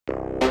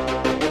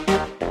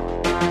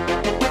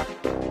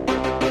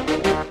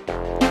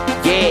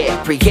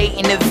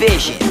creating a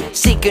vision,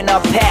 seeking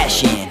our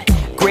passion.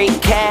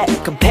 Great cat,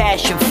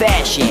 compassion,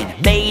 fashion,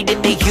 made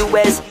in the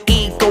US,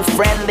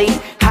 eco-friendly,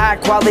 high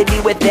quality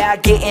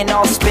without getting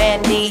all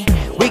spendy.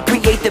 We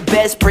create the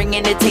best,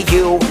 bringing it to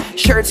you.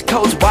 Shirts,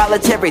 coats,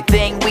 wallets,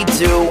 everything we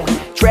do.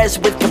 Dress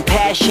with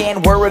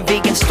compassion, we're a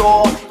vegan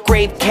store.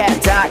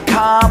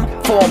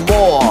 Gravecat.com for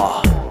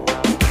more.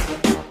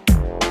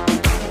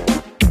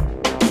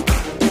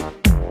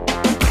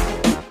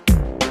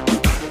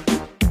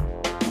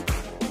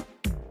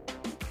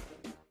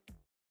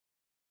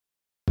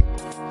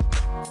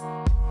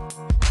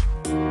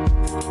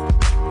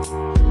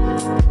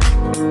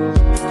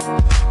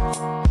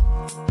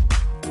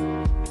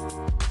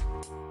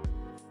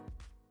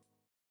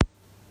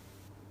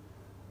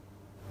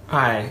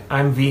 Hi,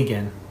 I'm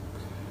vegan,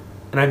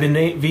 and I've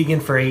been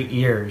vegan for 8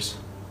 years.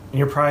 And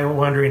you're probably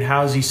wondering,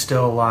 how is he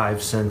still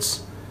alive,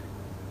 since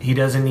he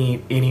doesn't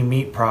eat any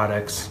meat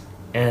products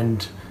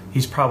and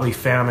he's probably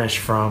famished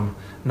from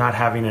not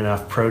having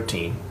enough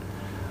protein.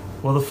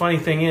 Well, the funny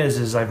thing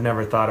is I've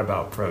never thought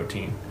about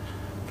protein.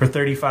 For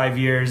 35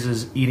 years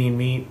is eating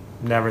meat,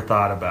 never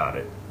thought about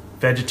it.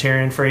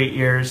 Vegetarian for 8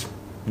 years,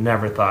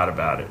 never thought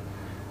about it.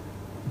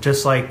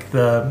 Just like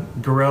the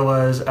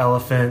gorillas,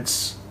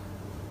 elephants,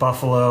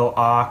 buffalo,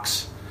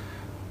 ox,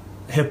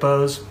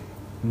 hippos,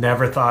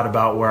 never thought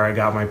about where I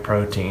got my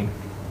protein.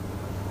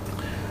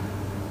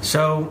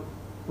 So,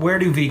 where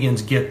do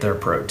vegans get their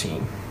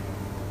protein?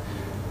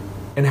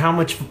 And how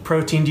much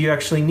protein do you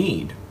actually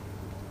need?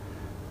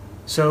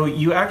 So,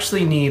 you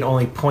actually need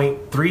only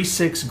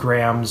 0.36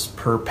 grams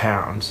per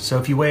pound. So,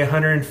 if you weigh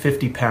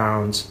 150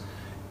 pounds,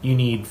 you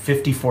need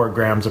 54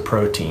 grams of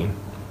protein.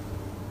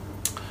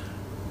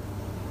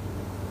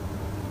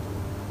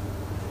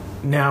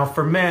 Now,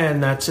 for men,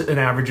 that's an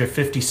average of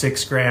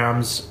 56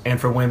 grams,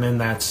 and for women,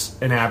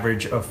 that's an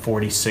average of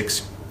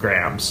 46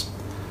 grams.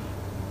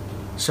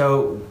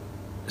 So,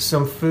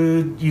 some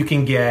food you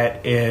can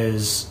get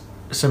is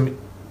some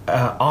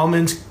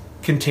almonds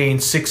contain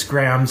 6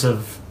 grams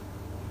of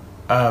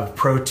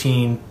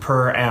protein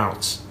per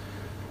ounce.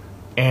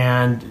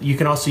 And you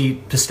can also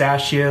eat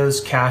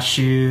pistachios,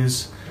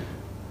 cashews,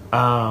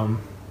 hi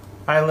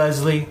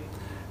Leslie,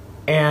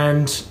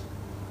 and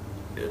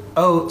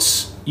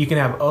oats. You can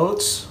have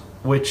oats,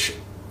 which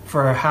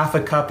for a half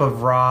a cup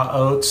of raw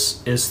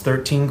oats is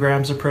 13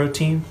 grams of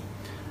protein.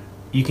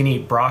 You can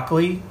eat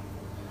broccoli,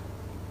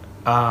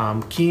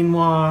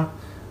 quinoa,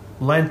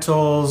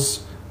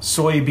 lentils,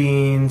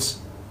 soybeans,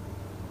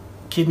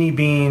 kidney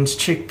beans,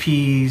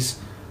 chickpeas,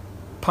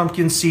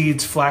 pumpkin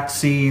seeds, flax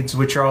seeds,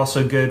 which are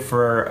also good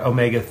for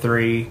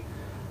omega-3,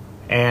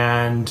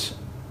 and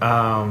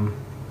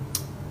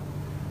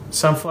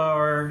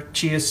sunflower,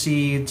 chia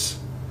seeds,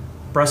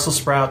 Brussels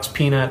sprouts,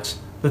 peanuts.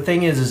 The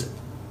thing is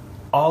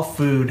all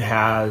food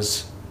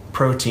has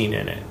protein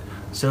in it.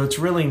 So it's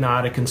really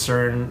not a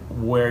concern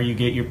where you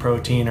get your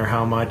protein or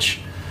how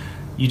much.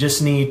 You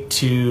just need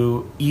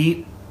to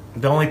eat.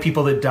 The only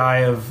people that die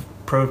of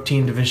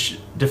protein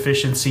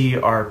deficiency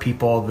are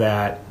people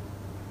that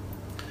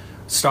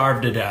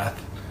starve to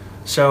death.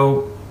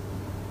 So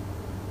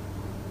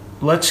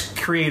let's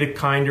create a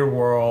kinder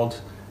world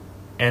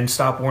and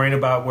stop worrying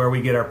about where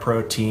we get our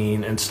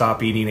protein and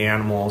stop eating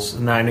animals.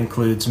 And that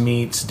includes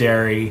meats,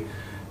 dairy,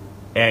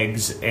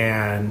 eggs,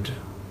 and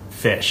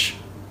fish.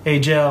 Hey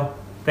Jill,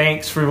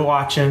 thanks for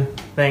watching.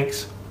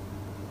 Thanks.